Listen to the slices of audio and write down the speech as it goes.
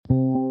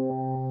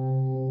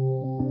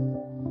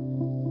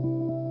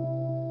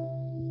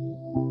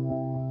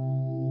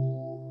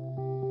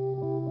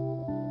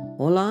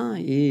Hola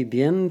y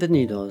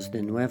bienvenidos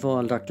de nuevo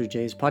al Dr.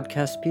 J's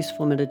podcast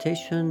Peaceful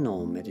Meditation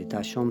o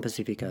Meditación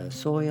Pacífica.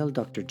 Soy el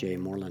Dr. J.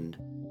 Moreland.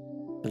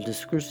 El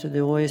discurso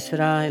de hoy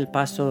será el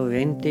paso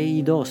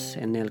 22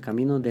 en el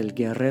camino del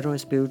guerrero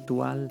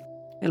espiritual,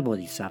 el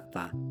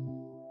Bodhisattva.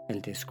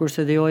 El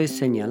discurso de hoy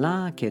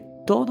señala que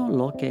todo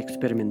lo que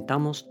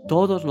experimentamos,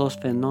 todos los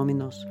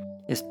fenómenos,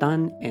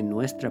 están en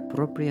nuestra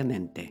propia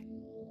mente.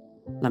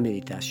 La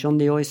meditación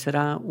de hoy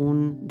será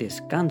un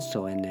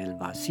descanso en el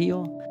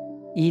vacío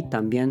y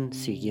también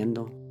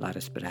siguiendo la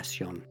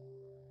respiración.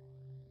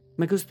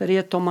 Me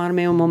gustaría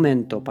tomarme un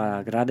momento para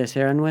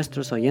agradecer a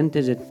nuestros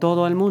oyentes de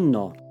todo el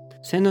mundo.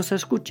 Se nos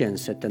escucha en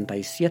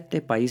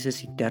 77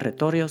 países y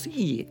territorios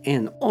y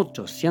en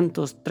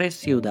 803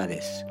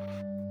 ciudades.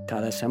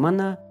 Cada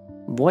semana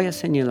voy a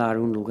señalar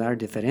un lugar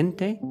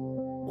diferente.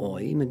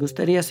 Hoy me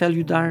gustaría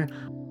saludar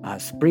a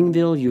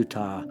Springfield,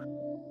 Utah.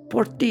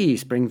 Por ti,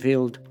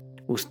 Springfield.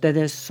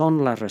 Ustedes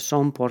son la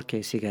razón por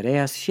que seguiré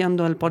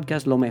haciendo el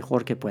podcast lo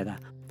mejor que pueda.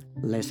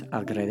 Les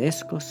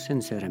agradezco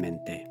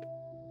sinceramente.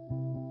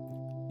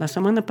 La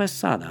semana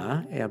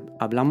pasada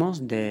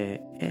hablamos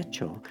de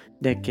hecho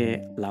de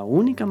que la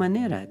única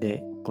manera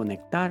de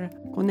conectar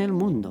con el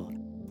mundo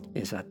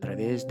es a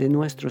través de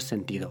nuestros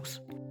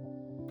sentidos.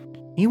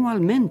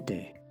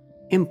 Igualmente,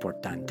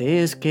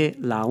 importante es que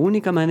la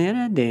única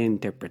manera de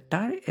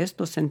interpretar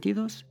estos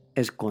sentidos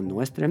es con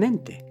nuestra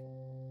mente.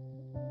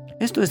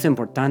 Esto es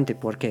importante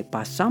porque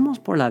pasamos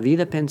por la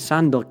vida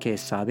pensando que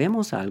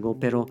sabemos algo,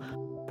 pero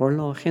por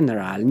lo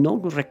general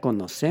no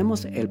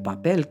reconocemos el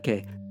papel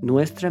que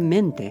nuestra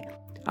mente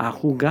ha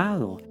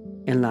jugado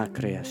en la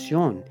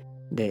creación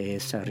de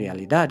esa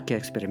realidad que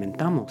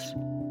experimentamos.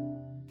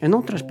 En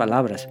otras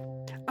palabras,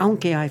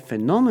 aunque hay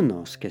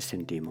fenómenos que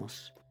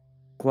sentimos,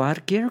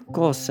 cualquier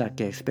cosa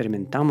que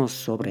experimentamos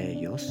sobre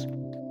ellos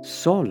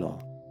solo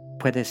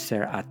puede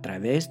ser a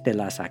través de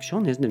las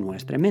acciones de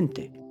nuestra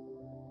mente.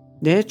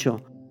 De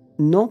hecho,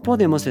 no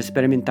podemos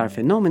experimentar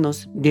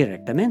fenómenos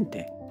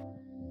directamente.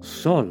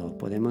 Solo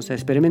podemos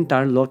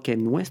experimentar lo que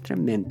nuestra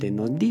mente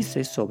nos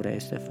dice sobre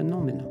ese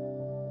fenómeno.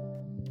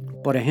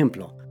 Por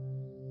ejemplo,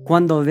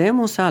 cuando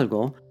vemos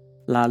algo,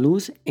 la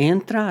luz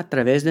entra a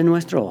través de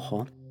nuestro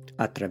ojo,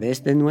 a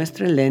través de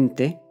nuestra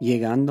lente,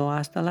 llegando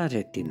hasta la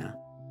retina.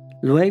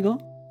 Luego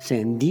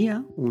se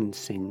envía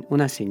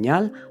una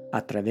señal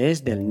a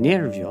través del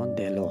nervio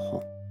del ojo.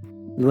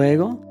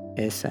 Luego,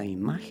 esa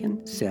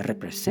imagen se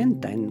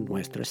representa en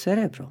nuestro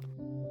cerebro.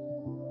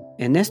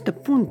 En este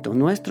punto,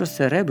 nuestros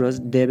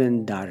cerebros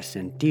deben dar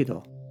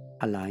sentido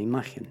a la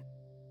imagen.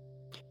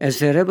 El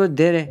cerebro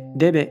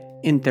debe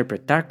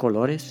interpretar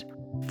colores,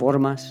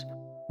 formas,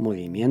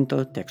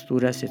 movimientos,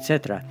 texturas,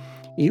 etc.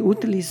 y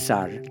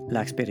utilizar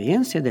la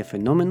experiencia de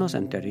fenómenos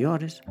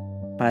anteriores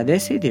para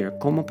decidir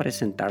cómo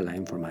presentar la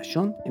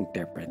información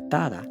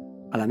interpretada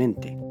a la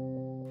mente.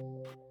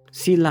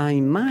 Si la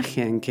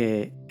imagen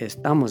que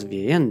estamos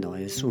viendo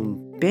es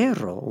un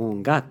perro o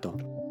un gato,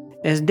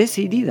 es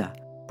decidida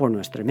por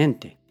nuestra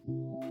mente.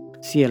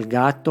 Si el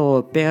gato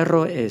o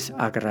perro es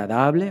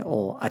agradable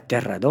o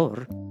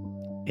aterrador,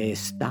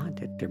 está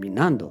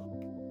determinado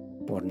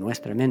por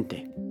nuestra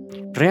mente.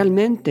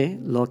 Realmente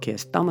lo que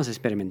estamos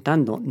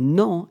experimentando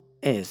no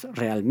es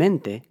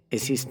realmente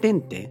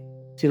existente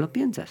si lo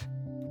piensas.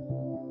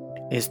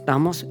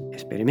 Estamos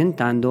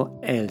experimentando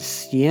el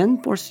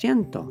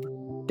 100%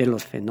 de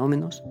los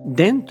fenómenos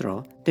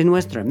dentro de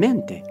nuestra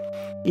mente.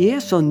 Y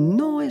eso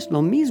no es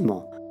lo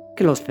mismo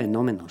que los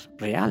fenómenos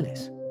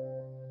reales.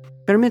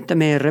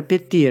 Permítame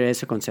repetir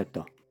ese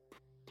concepto.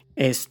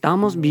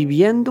 Estamos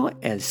viviendo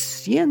el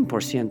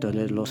 100%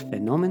 de los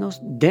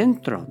fenómenos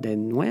dentro de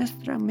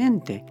nuestra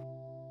mente.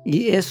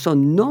 Y eso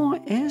no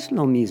es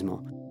lo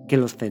mismo que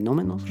los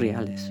fenómenos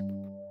reales.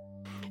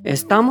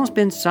 Estamos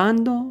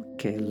pensando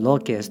que lo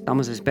que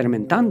estamos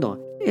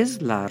experimentando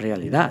es la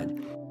realidad.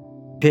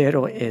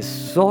 Pero es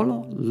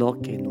solo lo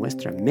que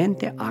nuestra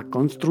mente ha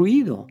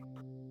construido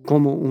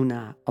como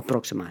una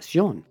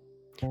aproximación.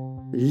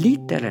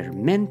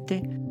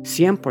 Literalmente,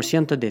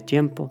 100% de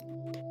tiempo,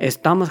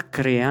 estamos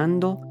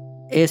creando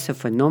ese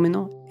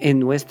fenómeno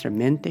en nuestra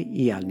mente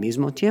y al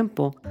mismo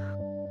tiempo,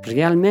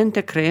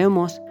 realmente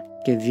creemos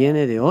que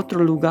viene de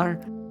otro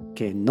lugar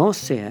que no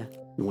sea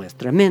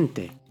nuestra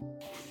mente.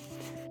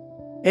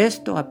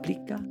 Esto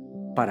aplica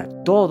para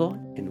todo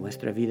en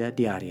nuestra vida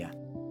diaria.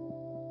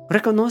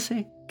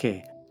 Reconoce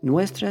que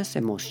nuestras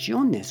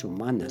emociones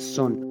humanas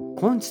son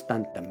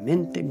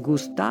constantemente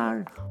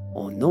gustar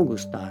o no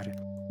gustar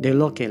de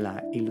lo que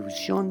la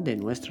ilusión de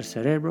nuestro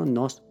cerebro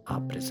nos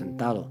ha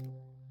presentado.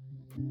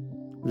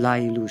 La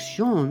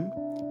ilusión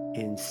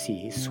en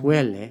sí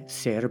suele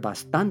ser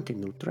bastante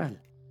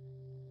neutral.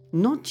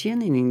 No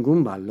tiene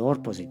ningún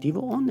valor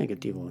positivo o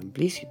negativo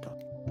implícito.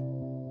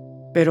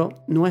 Pero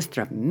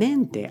nuestra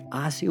mente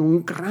hace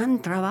un gran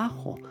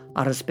trabajo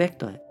al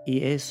respecto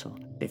y eso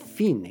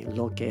define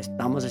lo que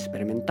estamos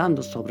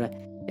experimentando sobre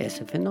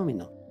ese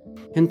fenómeno.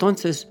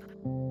 Entonces,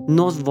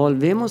 ¿nos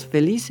volvemos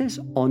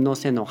felices o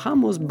nos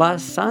enojamos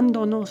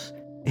basándonos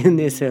en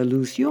esa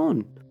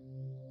ilusión?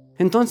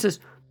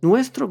 Entonces,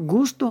 Nuestro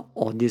gusto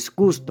o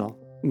disgusto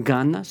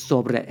gana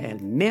sobre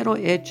el mero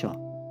hecho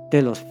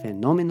de los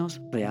fenómenos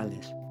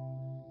reales.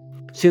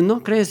 Si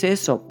no crees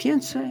eso,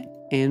 piensa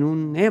en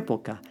una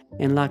época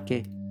en la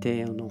que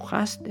te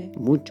enojaste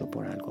mucho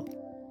por algo.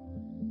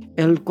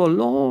 El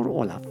color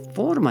o la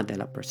forma de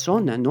la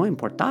persona no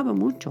importaba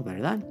mucho,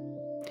 ¿verdad?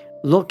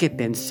 Lo que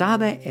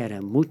pensaba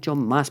era mucho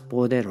más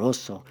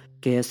poderoso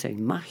que esa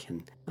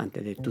imagen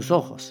ante de tus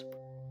ojos.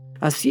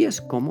 Así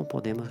es como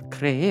podemos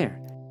creer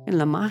en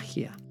la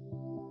magia.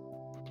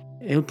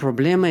 El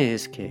problema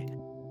es que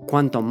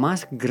cuanto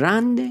más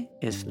grande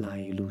es la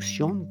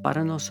ilusión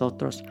para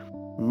nosotros,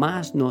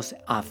 más nos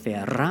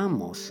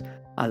aferramos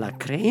a la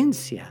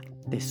creencia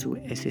de su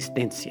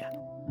existencia.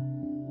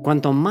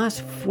 Cuanto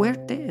más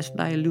fuerte es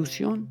la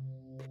ilusión,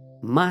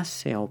 más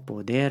se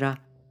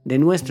apodera de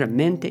nuestra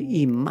mente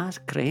y más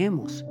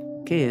creemos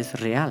que es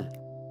real.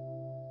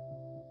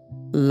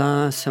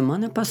 La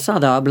semana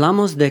pasada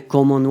hablamos de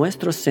cómo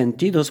nuestros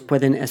sentidos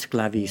pueden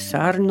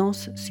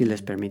esclavizarnos si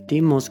les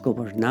permitimos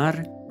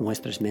gobernar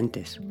nuestras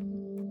mentes.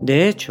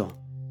 De hecho,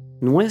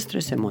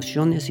 nuestras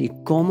emociones y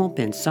cómo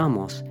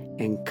pensamos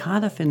en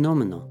cada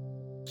fenómeno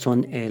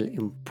son el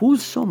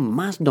impulso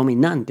más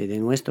dominante de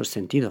nuestros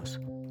sentidos.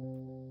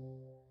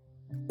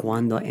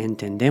 Cuando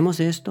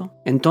entendemos esto,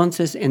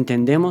 entonces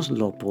entendemos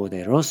lo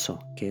poderoso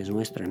que es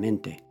nuestra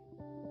mente.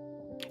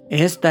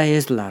 Esta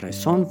es la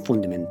razón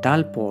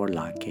fundamental por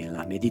la que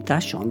la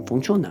meditación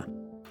funciona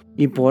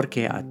y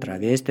porque a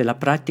través de la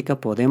práctica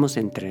podemos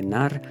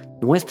entrenar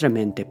nuestra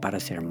mente para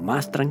ser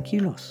más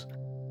tranquilos,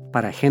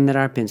 para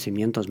generar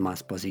pensamientos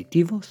más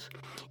positivos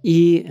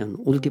y, en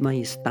última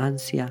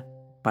instancia,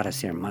 para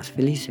ser más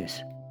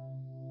felices.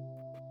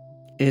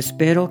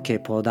 Espero que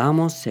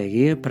podamos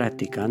seguir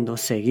practicando,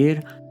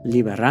 seguir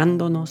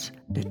liberándonos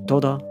de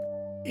toda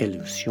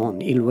ilusión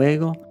y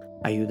luego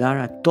ayudar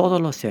a todos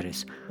los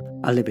seres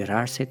a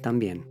liberarse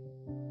también.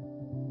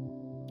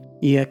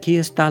 Y aquí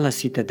está la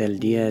cita del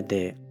día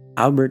de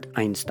Albert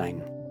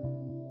Einstein.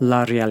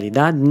 La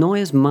realidad no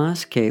es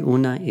más que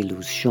una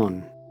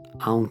ilusión,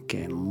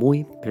 aunque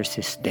muy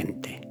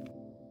persistente.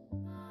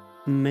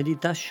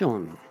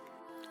 Meditación.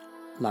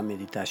 La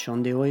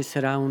meditación de hoy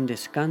será un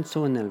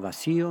descanso en el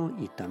vacío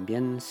y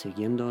también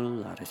siguiendo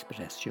la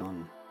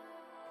respiración.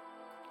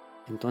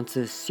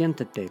 Entonces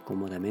siéntate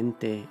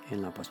cómodamente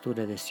en la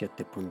postura de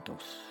 7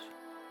 puntos.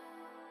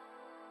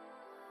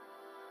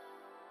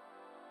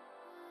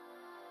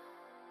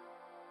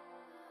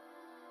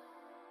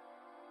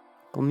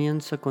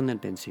 Comienza con el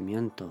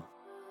pensamiento.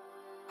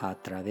 A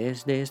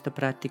través de esta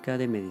práctica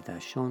de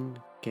meditación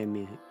que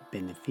me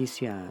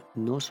beneficia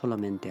no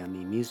solamente a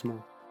mí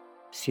mismo,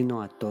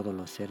 sino a todos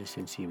los seres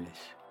sensibles.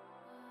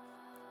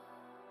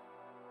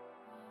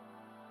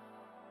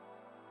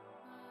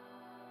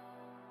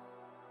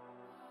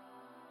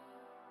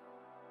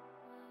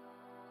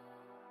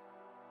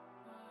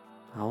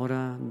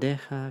 Ahora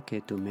deja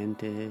que tu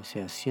mente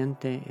se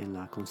asiente en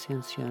la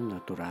conciencia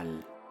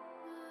natural.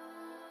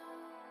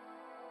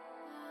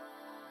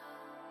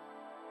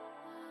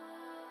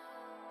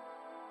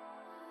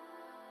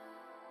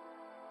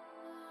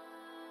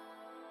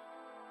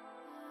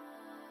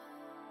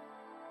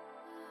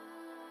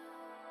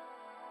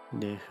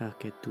 Deja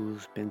que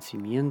tus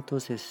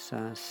pensamientos,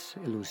 esas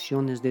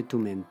ilusiones de tu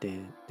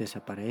mente,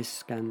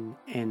 desaparezcan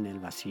en el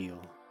vacío.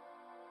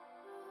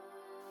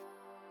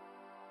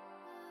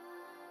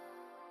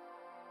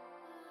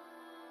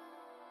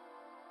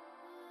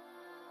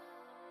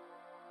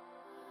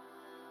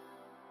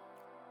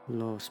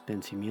 Los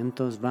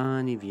pensamientos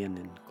van y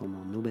vienen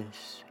como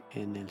nubes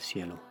en el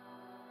cielo.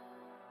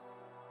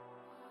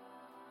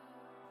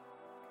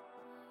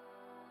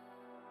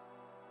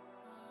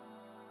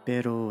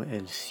 Pero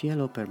el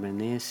cielo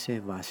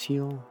permanece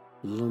vacío,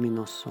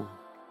 luminoso,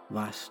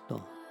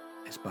 vasto,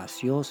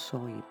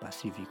 espacioso y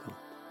pacífico.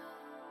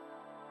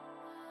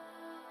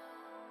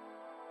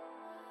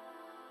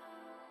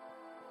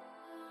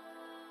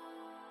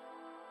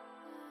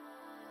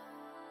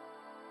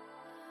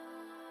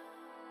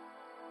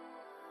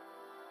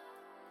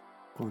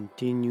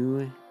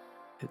 Continúe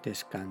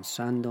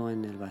descansando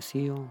en el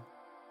vacío,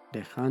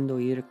 dejando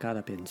ir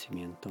cada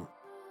pensamiento.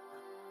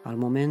 Al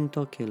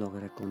momento que lo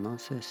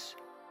reconoces,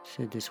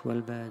 se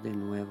disuelve de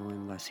nuevo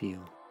en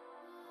vacío.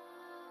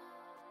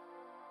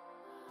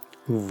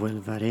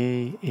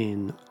 Volveré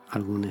en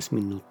algunos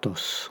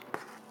minutos.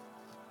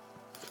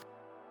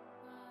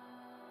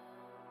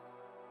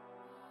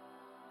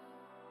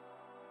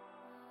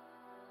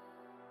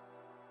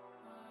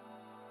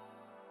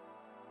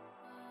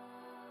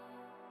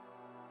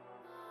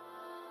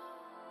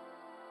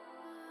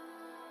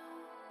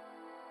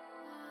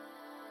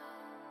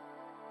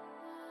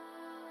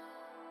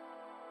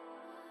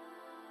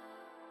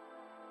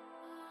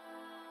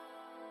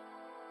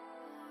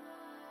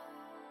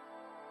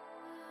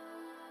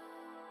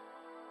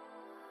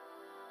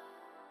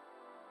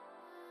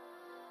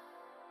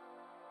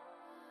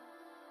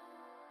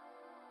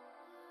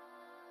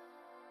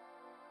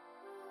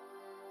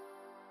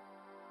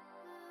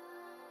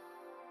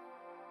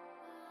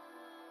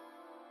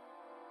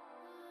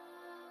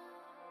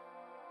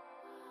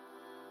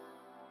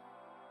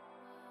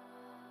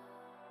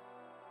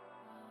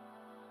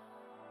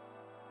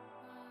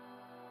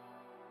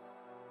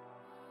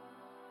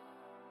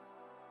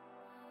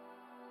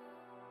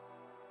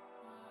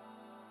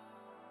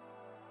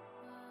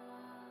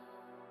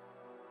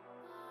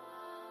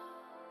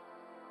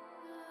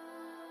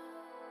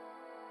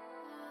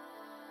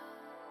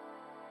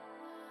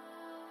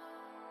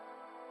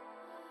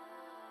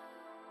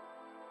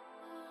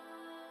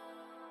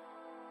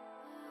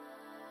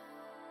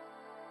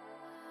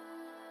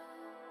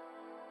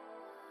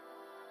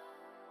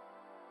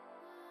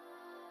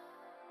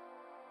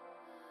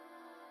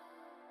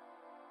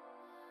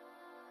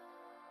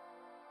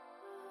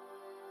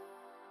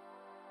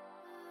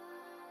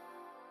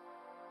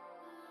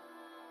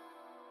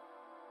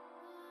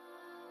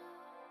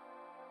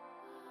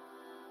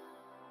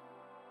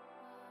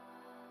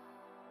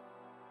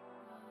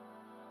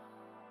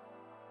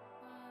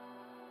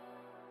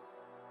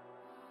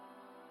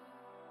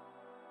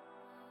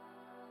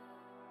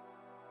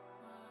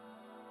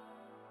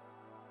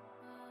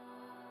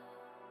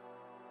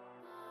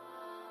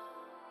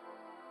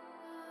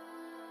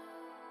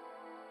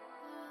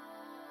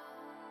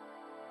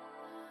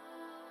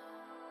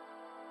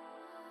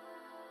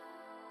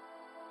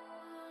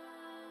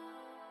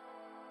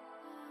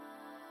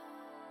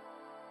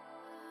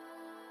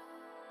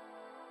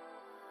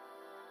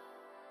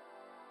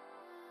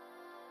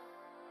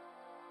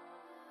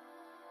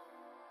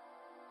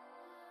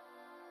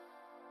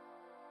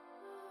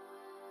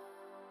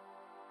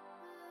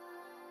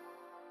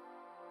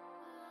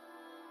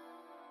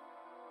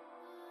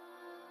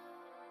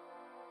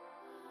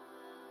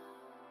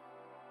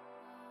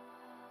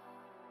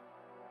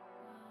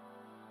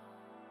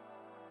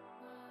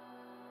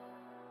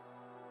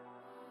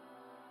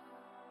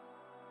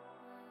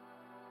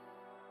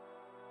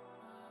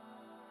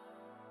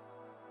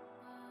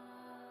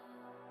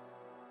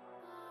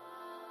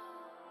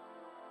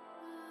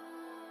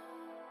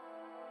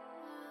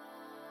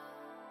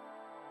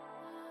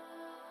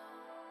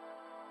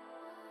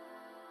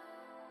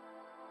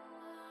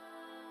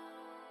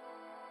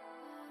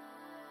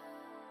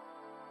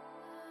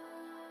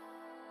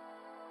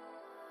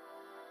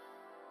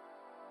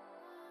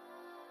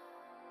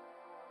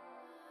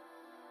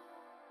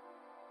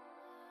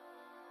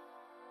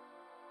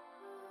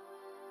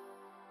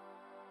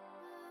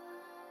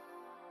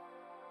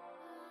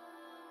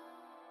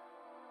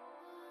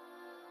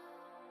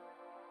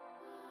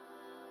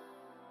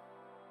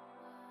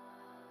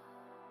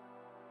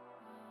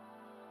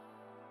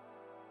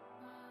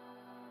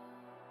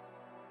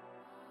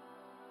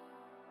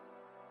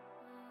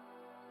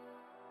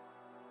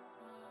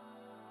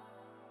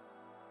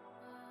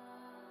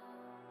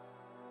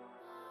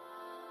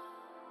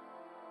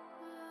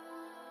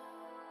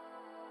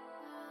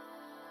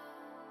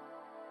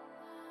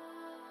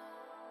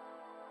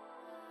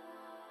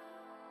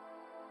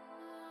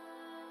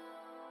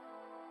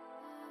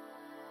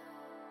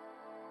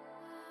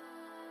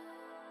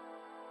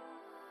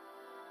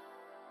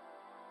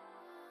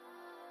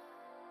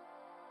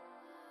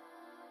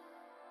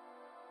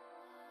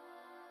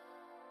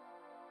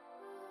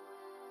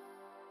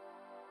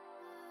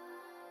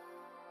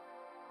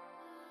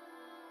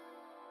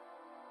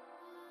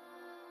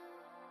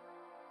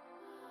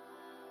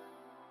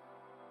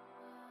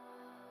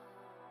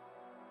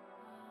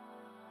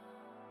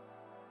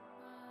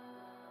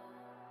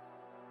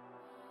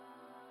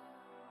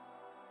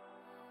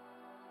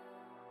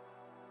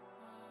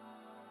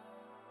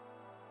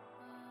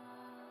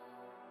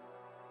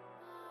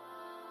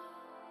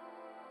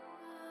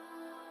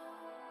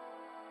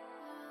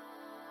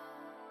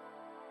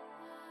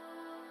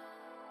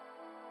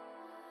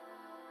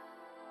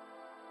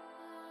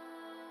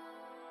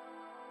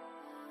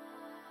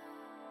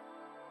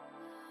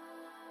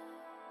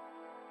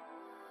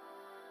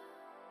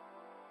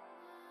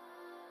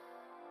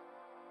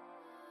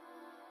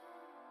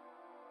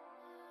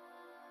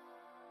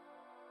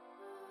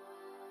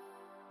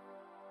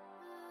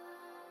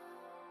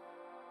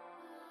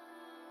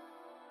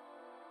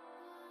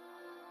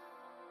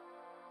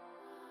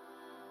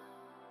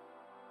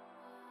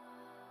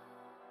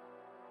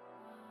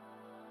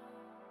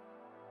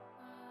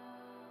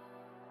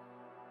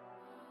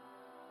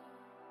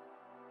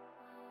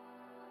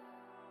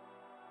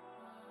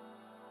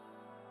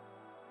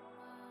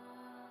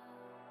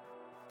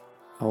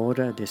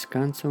 Ahora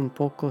descansa un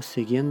poco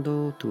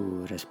siguiendo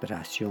tu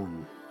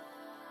respiración.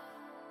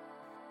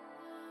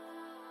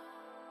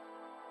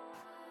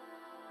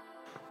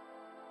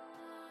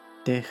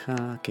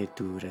 Deja que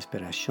tu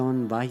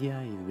respiración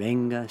vaya y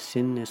venga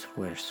sin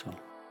esfuerzo.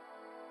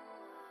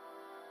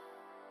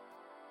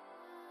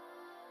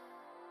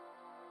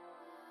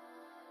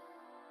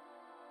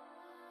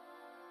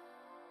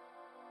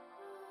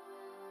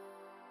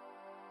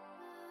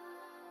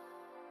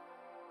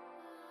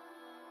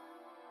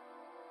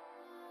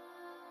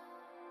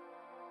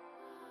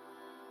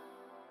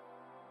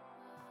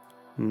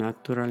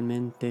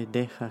 Naturalmente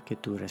deja que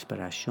tu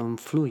respiración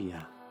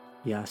fluya,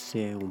 ya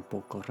sea un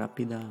poco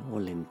rápida o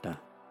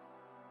lenta.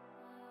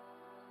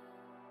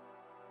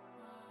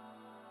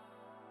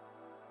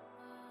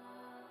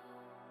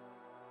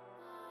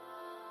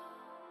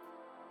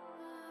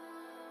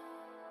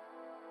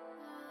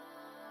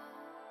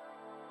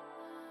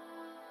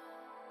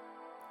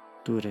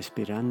 Tú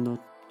respirando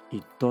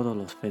y todos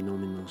los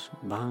fenómenos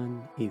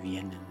van y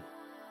vienen.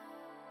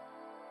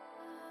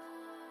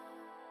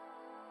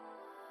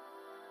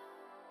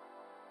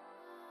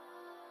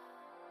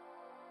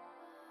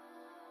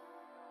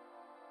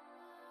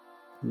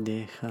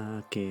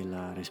 Deja que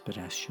la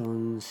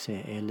respiración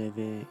se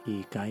eleve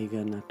y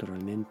caiga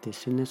naturalmente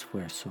sin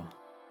esfuerzo.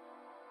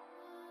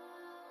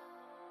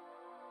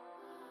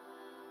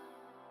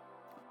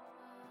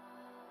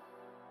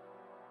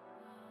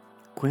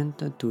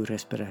 Cuenta tu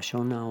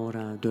respiración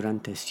ahora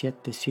durante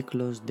 7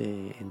 ciclos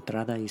de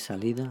entrada y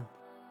salida.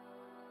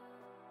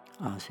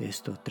 Haz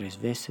esto 3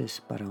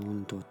 veces para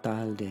un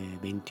total de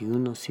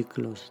 21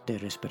 ciclos de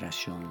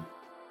respiración.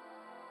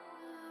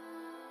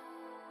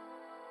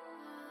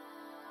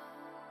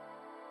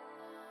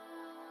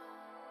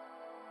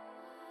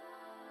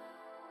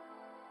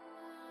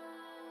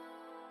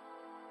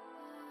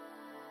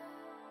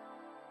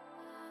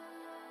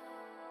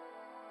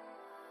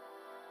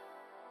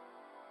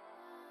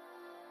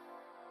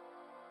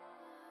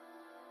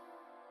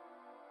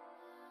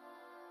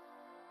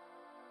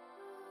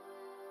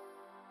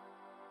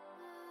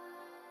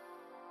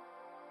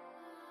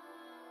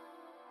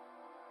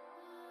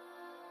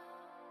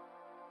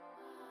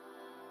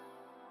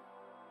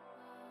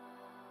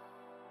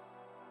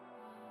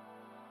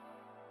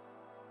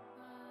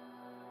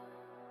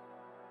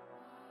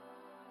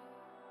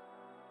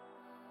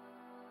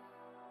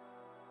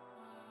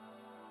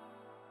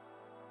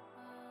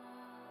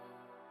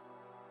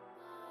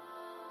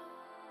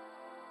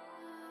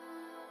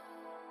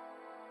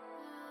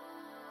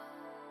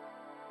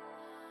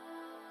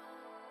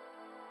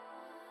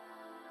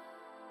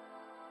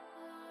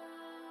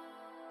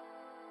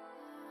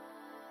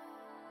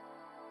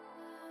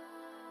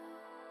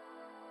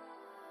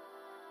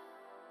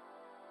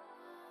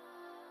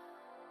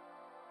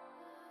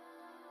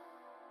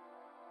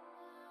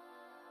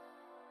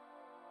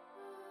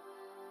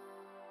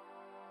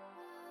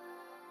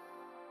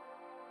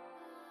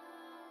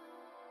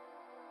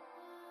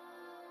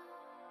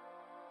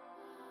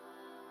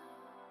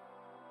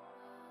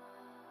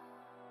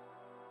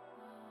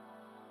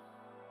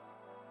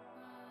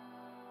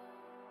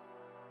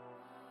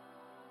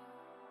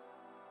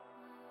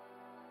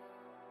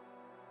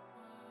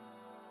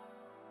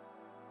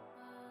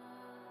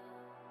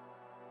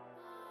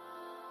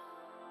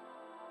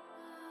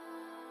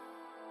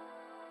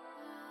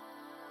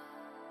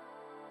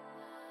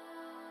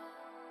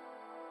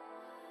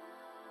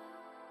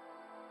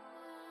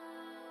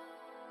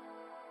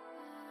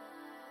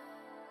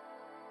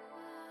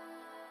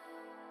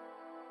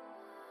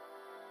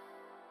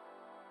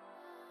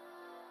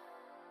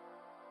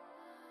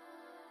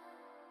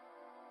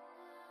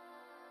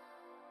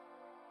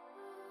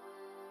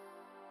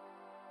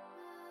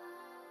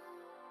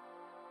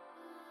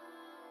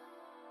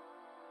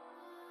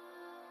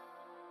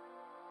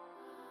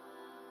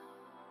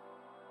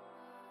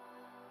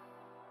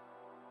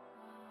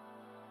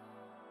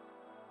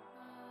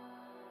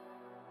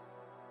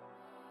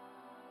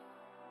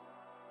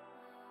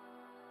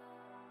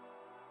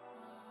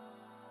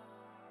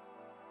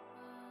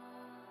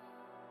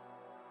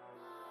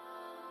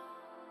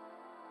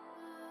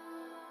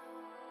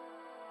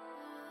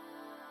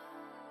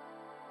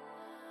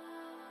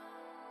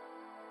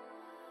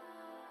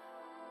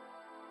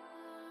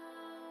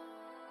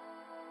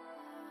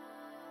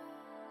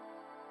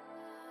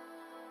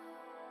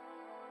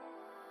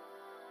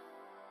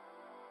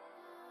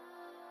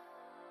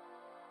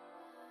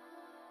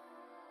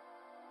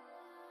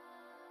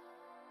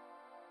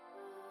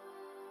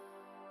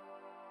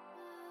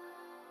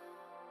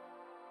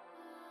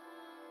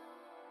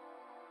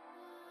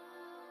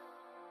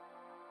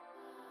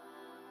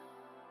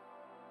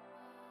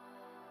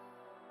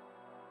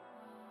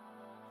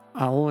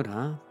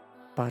 Ahora,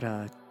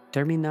 para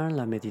terminar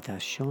la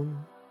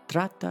meditación,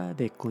 trata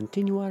de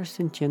continuar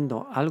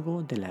sintiendo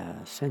algo de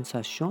la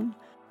sensación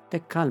de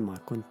calma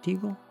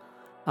contigo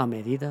a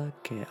medida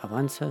que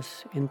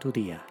avanzas en tu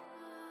día.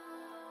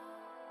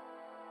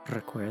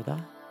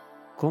 Recuerda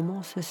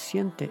cómo se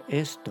siente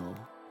esto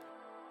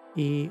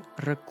y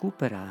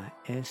recupera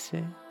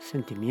ese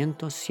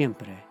sentimiento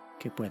siempre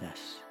que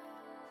puedas.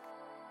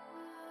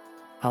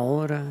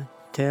 Ahora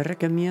te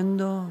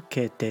recomiendo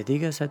que te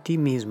digas a ti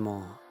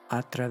mismo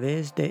a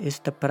través de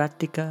esta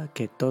práctica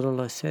que todos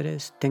los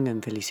seres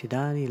tengan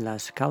felicidad y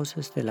las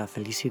causas de la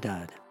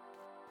felicidad.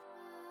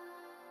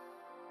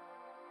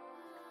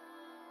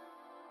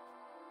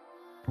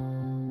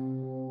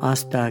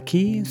 Hasta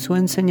aquí su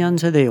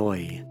enseñanza de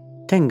hoy.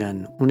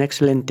 Tengan un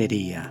excelente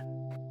día.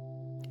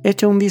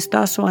 Echa un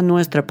vistazo a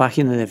nuestra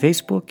página de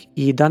Facebook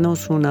y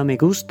danos una me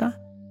gusta.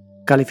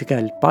 Califica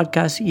el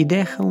podcast y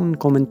deja un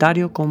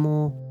comentario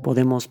cómo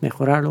podemos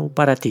mejorarlo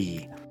para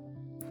ti.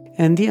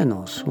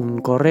 Envíanos un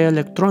correo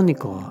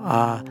electrónico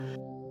a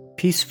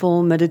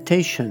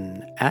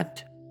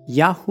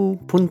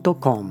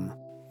peacefulmeditation@yahoo.com.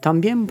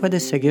 También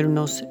puedes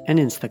seguirnos en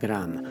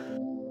Instagram.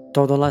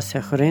 Todas las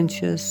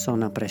sugerencias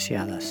son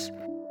apreciadas.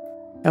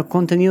 El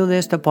contenido de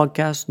este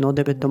podcast no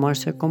debe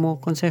tomarse como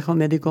consejo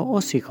médico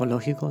o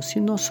psicológico,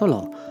 sino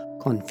solo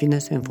con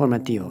fines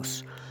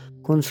informativos.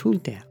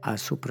 Consulte a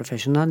su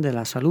profesional de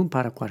la salud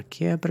para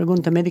cualquier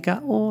pregunta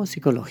médica o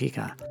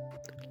psicológica.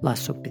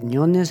 Las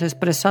opiniones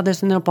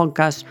expresadas en el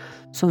podcast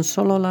son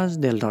solo las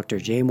del Dr.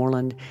 J.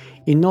 Moreland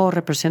y no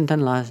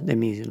representan las de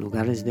mis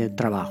lugares de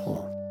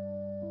trabajo.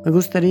 Me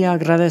gustaría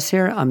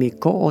agradecer a mi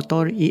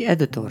coautor y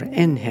editor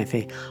en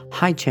jefe,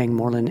 Hai-Cheng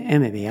Moreland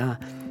MBA,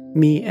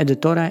 mi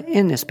editora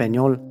en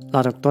español,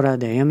 la doctora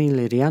Dayami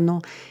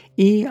Liriano,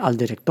 y al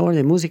director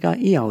de música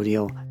y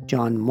audio,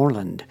 John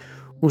Moreland.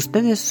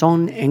 Ustedes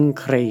son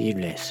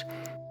increíbles.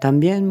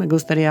 También me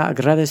gustaría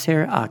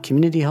agradecer a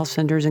Community Health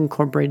Centers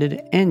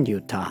Incorporated en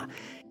Utah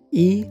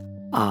y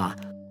a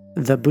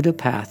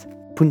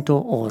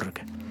thebuddhapath.org.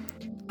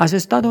 Has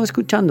estado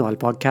escuchando al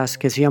podcast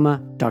que se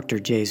llama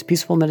Dr. J's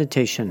Peaceful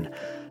Meditation.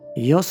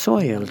 Yo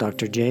soy el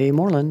Dr. J.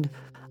 Moreland.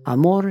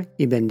 Amor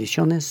y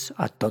bendiciones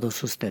a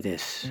todos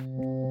ustedes.